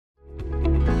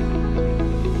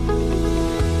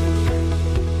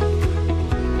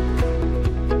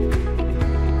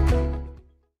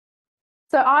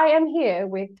So I am here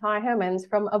with Ty Hermans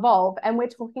from Evolve, and we're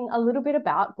talking a little bit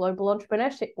about Global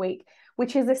Entrepreneurship Week,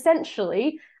 which is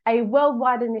essentially a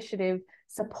worldwide initiative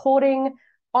supporting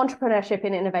entrepreneurship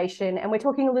and innovation. And we're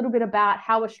talking a little bit about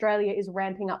how Australia is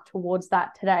ramping up towards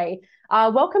that today.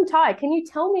 Welcome, Ty. Can you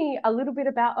tell me a little bit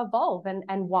about Evolve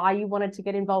and why you wanted to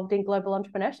get involved in Global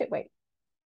Entrepreneurship Week?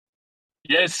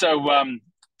 Yeah, so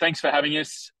thanks for having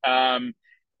us. I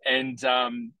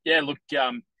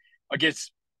guess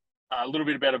a little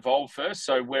bit about Evolve first.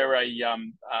 So we're a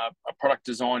product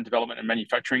design, development, and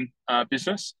manufacturing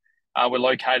business. We're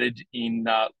located in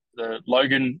the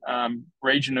Logan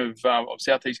region of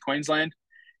southeast Queensland.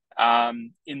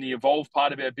 In the Evolve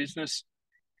part of our business,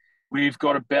 we've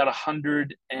got about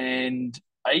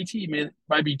 180,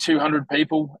 maybe 200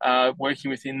 people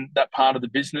working within that part of the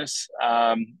business.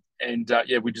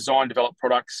 We design, develop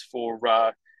products for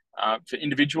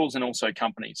individuals and also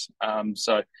companies.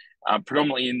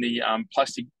 Predominantly in the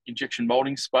plastic injection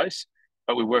molding space,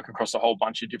 but we work across a whole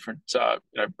bunch of different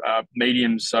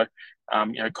mediums. So,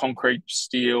 concrete,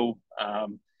 steel,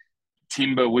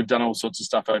 timber. We've done all sorts of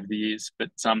stuff over the years. But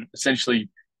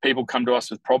essentially, people come to us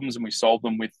with problems, and we solve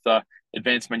them with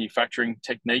advanced manufacturing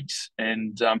techniques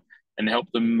and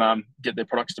help them get their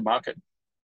products to market.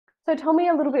 So tell me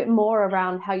a little bit more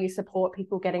around how you support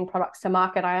people getting products to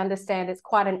market. I understand it's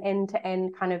quite an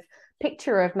end-to-end kind of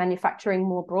picture of manufacturing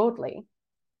more broadly.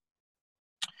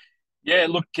 Yeah,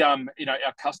 look, our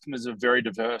customers are very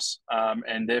diverse,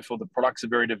 and therefore the products are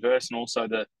very diverse, and also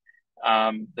the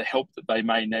help that they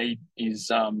may need is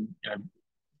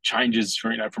changes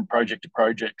from project to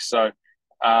project. So,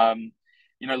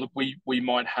 look, we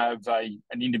might have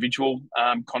an individual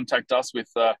contact us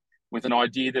with an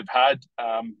idea they've had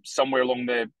somewhere along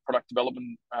their product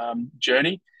development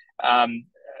journey.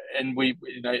 And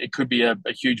it could be a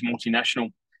huge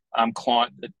multinational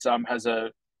client that has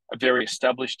a very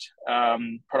established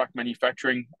product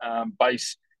manufacturing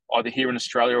base, either here in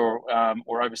Australia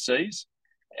or overseas.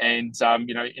 And,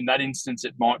 in that instance,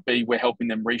 it might be we're helping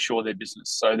them reshore their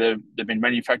business. So they've been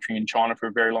manufacturing in China for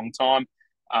a very long time,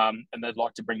 and they'd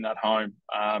like to bring that home.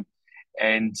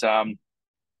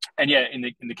 In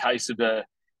the case of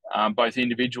both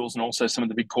individuals and also some of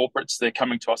the big corporates, they're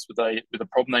coming to us with a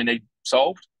problem they need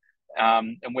solved,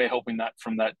 and we're helping that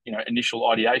from that initial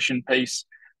ideation piece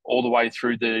all the way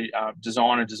through the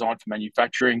design for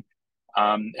manufacturing,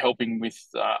 helping with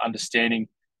understanding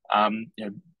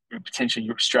potentially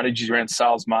your strategies around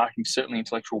sales, marketing. Certainly,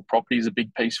 intellectual property is a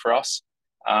big piece for us.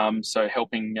 So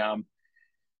helping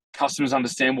customers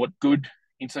understand what good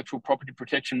intellectual property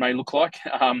protection may look like,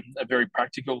 a very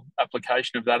practical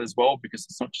application of that as well, because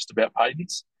it's not just about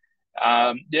patents.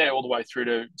 All the way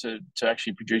through to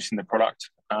actually producing the product.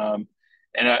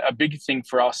 And a big thing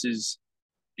for us is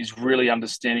really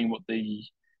understanding what the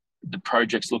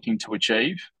project's looking to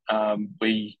achieve.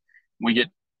 We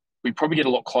probably get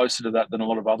a lot closer to that than a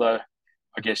lot of other,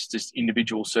 I guess, just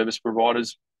individual service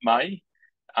providers may.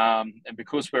 And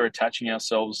because we're attaching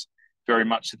ourselves very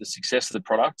much to the success of the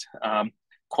product,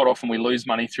 quite often we lose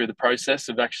money through the process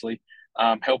of actually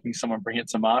helping someone bring it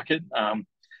to market.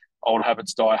 Old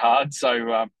habits die hard.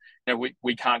 So,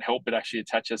 we can't help but actually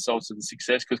attach ourselves to the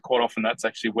success, because quite often that's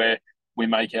actually where we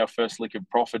make our first lick of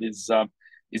profit is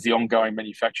the ongoing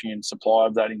manufacturing and supply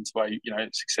of that into a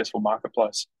successful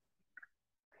marketplace.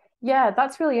 Yeah,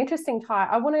 that's really interesting, Ty.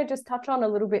 I want to just touch on a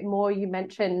little bit more. You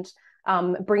mentioned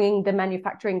bringing the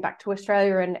manufacturing back to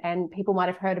Australia, and people might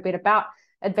have heard a bit about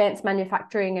advanced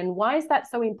manufacturing, and why is that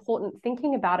so important,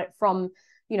 thinking about it from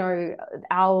the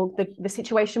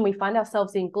situation we find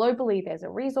ourselves in globally. There's a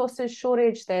resources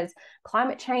shortage, there's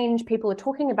climate change, people are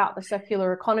talking about the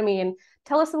circular economy. And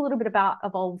tell us a little bit about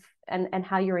Evolve and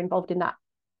how you're involved in that.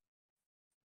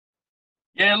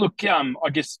 Yeah, look, I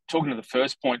guess talking to the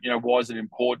first point, why is it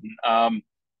important?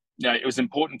 It was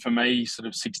important for me sort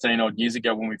of 16 odd years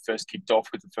ago when we first kicked off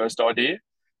with the first idea.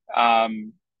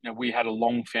 We had a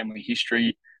long family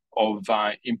history of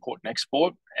import and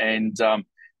export, and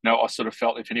I sort of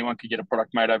felt if anyone could get a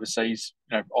product made overseas,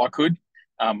 I could.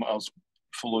 I was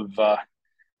full of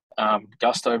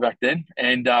gusto back then,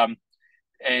 and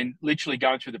literally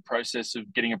going through the process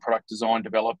of getting a product design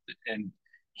developed and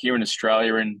here in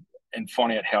Australia, and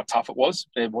finding out how tough it was.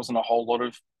 There wasn't a whole lot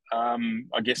of,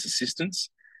 assistance.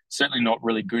 Certainly not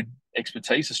really good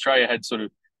expertise. Australia had sort of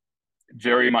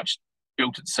very much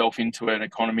built itself into an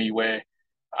economy where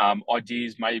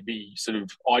ideas may be sort of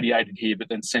ideated here, but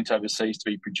then sent overseas to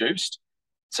be produced.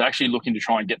 So actually looking to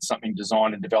try and get something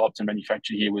designed and developed and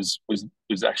manufactured here was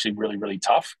actually really, really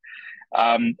tough.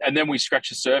 And then we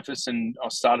scratched the surface, and I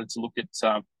started to look at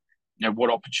what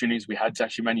opportunities we had to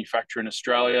actually manufacture in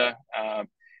Australia.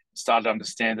 started to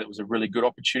understand that it was a really good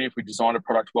opportunity. If we designed a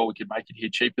product well, we could make it here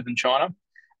cheaper than China,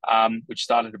 which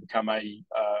started to become an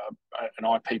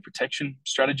IP protection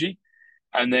strategy.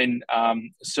 And then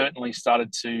certainly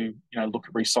started to look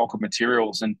at recycled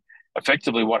materials. And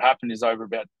effectively what happened is over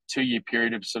about a 2-year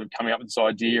period of sort of coming up with this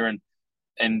idea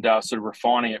and sort of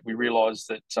refining it, we realised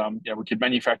that we could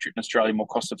manufacture it in Australia more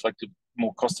cost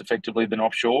effectively than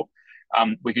offshore.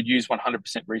 We could use 100%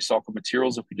 recycled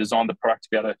materials if we designed the product to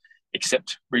be able to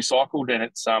accept recycled and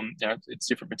its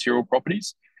different material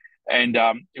properties. And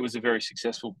it was a very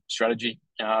successful strategy.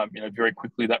 Very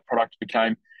quickly that product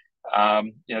became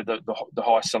the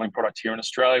highest selling product here in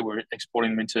Australia. We're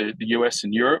exporting them into the US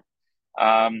and Europe,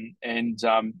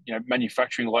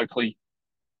 manufacturing locally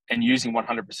and using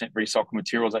 100% recycled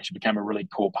materials actually became a really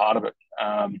core part of it.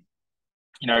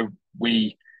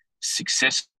 We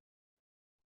successfully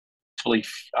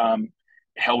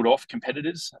held off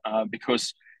competitors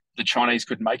because the Chinese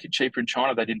could make it cheaper in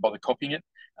China. They didn't bother copying it.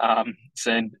 And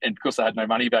because they had no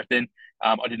money back then,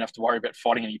 I didn't have to worry about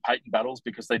fighting any patent battles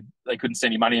because they couldn't see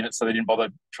any money in it, so they didn't bother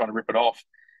trying to rip it off.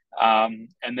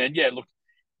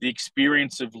 The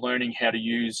experience of learning how to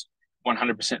use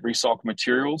 100% recycled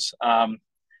materials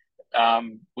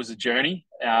was a journey.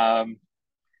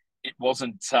 It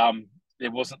wasn't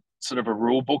there wasn't sort of a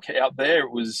rule book out there.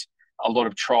 It was a lot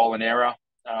of trial and error,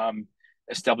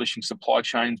 establishing supply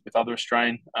chains with other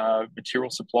Australian material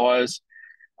suppliers,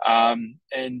 and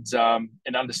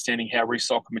understanding how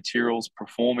recycled materials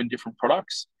perform in different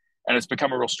products. And it's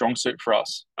become a real strong suit for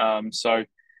us. It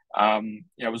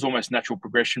was almost natural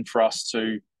progression for us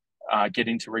to get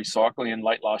into recycling. And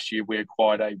late last year, we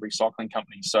acquired a recycling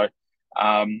company. So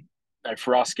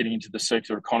for us, getting into the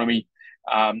circular economy,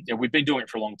 we've been doing it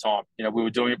for a long time. We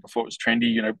were doing it before it was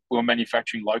trendy. We were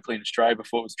manufacturing locally in Australia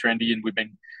before it was trendy, and we've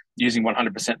been using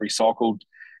 100% recycled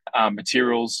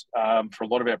materials for a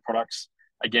lot of our products,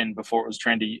 again, before it was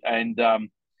trendy. And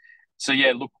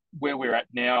look, where we're at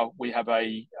now, we have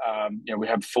we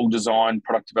have full design,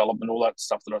 product development, all that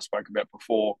stuff that I spoke about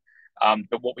before.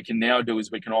 But what we can now do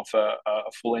is we can offer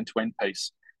a full end-to-end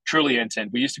piece, truly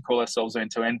end-to-end. We used to call ourselves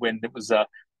end-to-end when it was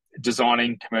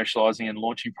designing, commercializing, and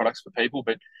launching products for people.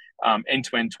 But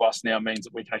end-to-end to us now means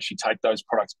that we can actually take those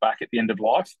products back at the end of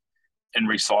life and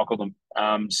recycle them.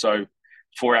 So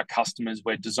for our customers,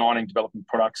 we're designing, developing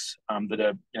products that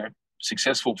are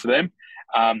successful for them,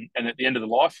 and at the end of the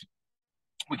life,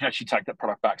 we can actually take that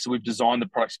product back. So we've designed the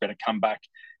products better come back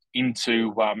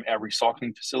into our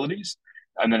recycling facilities,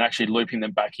 and then actually looping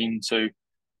them back into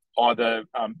either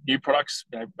new products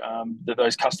that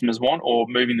those customers want, or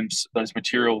moving those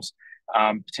materials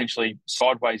potentially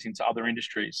sideways into other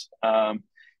industries.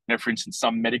 For instance,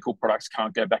 some medical products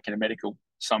can't go back into medical.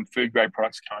 Some food grade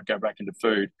products can't go back into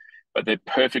food, but they're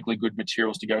perfectly good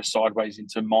materials to go sideways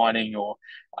into mining or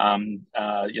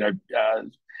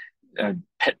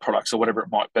pet products or whatever it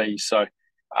might be. So,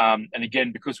 and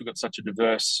again, because we've got such a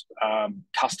diverse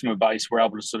customer base, we're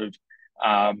able to sort of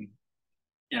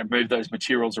move those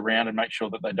materials around and make sure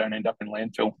that they don't end up in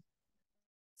landfill.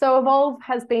 So Evolve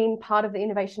has been part of the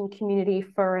innovation community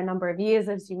for a number of years,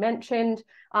 as you mentioned.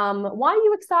 Why are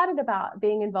you excited about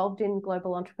being involved in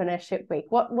Global Entrepreneurship Week?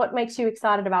 What makes you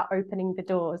excited about opening the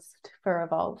doors for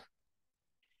Evolve?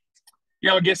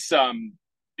 Yeah, I guess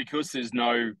because there's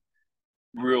no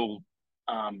real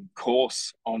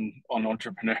course on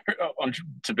entrepreneur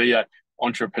to be an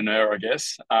entrepreneur, I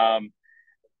guess.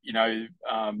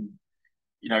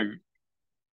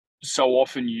 So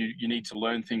often you need to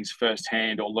learn things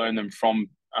firsthand or learn them from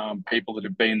people that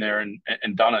have been there and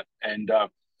done it. And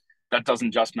that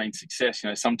doesn't just mean success.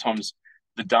 Sometimes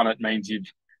the done it means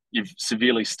you've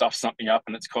severely stuffed something up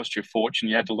and it's cost you a fortune.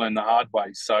 You had to learn the hard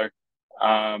way. So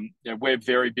we're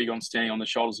very big on standing on the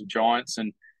shoulders of giants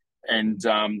and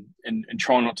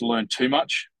trying not to learn too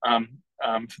much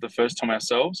for the first time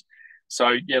ourselves.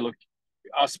 So yeah, look,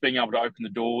 us being able to open the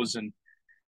doors and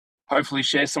hopefully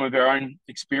share some of our own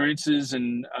experiences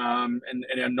and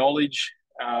our knowledge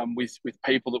with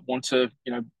people that want to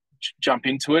jump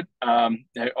into it. I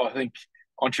think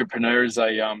entrepreneur is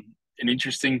an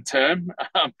interesting term.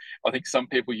 I think some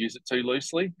people use it too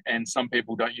loosely and some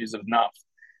people don't use it enough.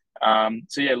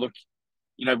 So yeah, look,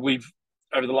 we've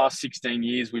over the last 16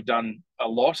 years we've done a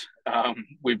lot.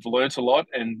 We've learnt a lot,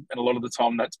 and a lot of the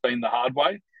time that's been the hard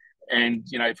way. And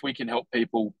if we can help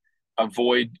people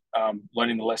avoid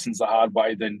learning the lessons the hard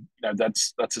way, then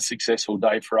that's a successful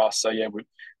day for us. So yeah, we're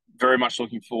very much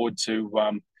looking forward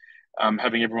to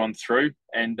having everyone through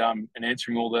and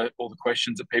answering all the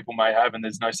questions that people may have. And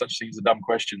there's no such thing as a dumb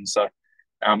question. So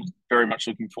very much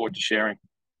looking forward to sharing.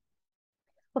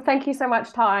 Well, thank you so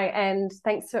much, Ty, and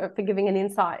thanks for giving an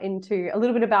insight into a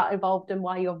little bit about Evolved and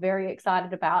why you're very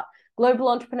excited about Global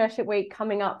Entrepreneurship Week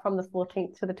coming up from the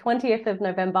 14th to the 20th of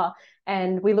November.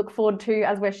 And we look forward to,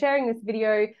 as we're sharing this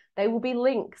video, there will be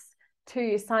links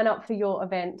to sign up for your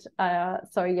event.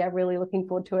 So yeah, really looking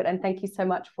forward to it. And thank you so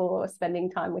much for spending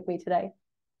time with me today.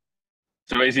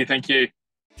 So easy. Thank you.